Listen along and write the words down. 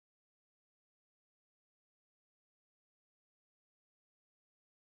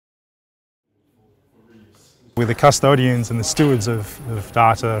We're the custodians and the stewards of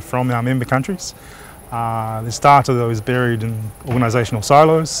data from our member countries. This data though is buried in organisational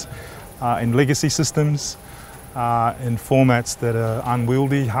silos, in legacy systems, in formats that are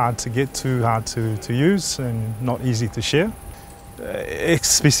unwieldy, hard to get to, hard to use and not easy to share.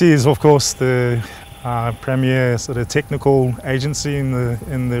 XBC is of course the premier sort of technical agency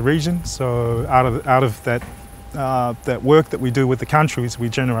in the region, so out of that work that we do with the countries, we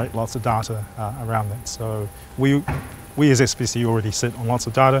generate lots of data around that. So we as SPC already sit on lots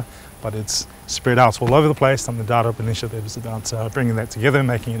of data, but it's spread out all over the place. And the data up initiative is about bringing that together,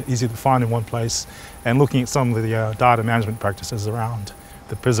 making it easy to find in one place, and looking at some of the data management practices around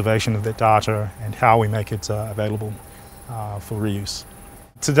the preservation of that data and how we make it available for reuse.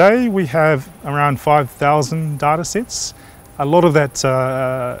 Today we have around 5,000 data sets. A lot of that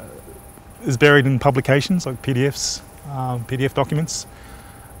is buried in publications like PDFs, PDF documents.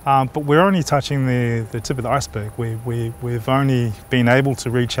 But we're only touching the tip of the iceberg. We've only been able to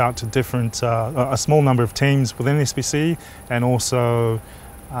reach out to a small number of teams within SPC, and also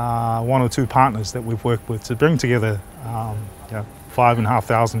 1 or 2 partners that we've worked with to bring together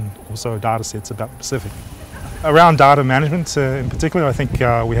 5,500 or so data sets about the Pacific. Around data management in particular, I think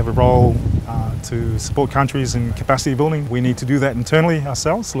we have a role to support countries in capacity building. We need to do that internally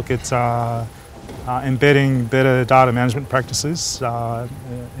ourselves, look at embedding better data management practices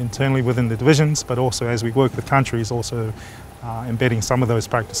internally within the divisions, but also as we work with countries, also embedding some of those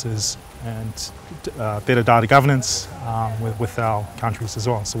practices and better data governance with our countries as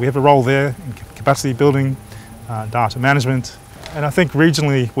well. So we have a role there in capacity building, data management. And I think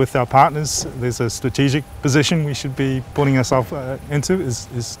regionally with our partners, there's a strategic position we should be putting ourselves into,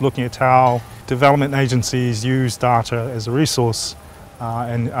 is looking at how development agencies use data as a resource,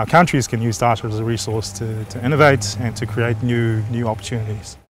 and our countries can use data as a resource to innovate and to create new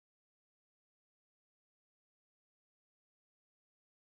opportunities.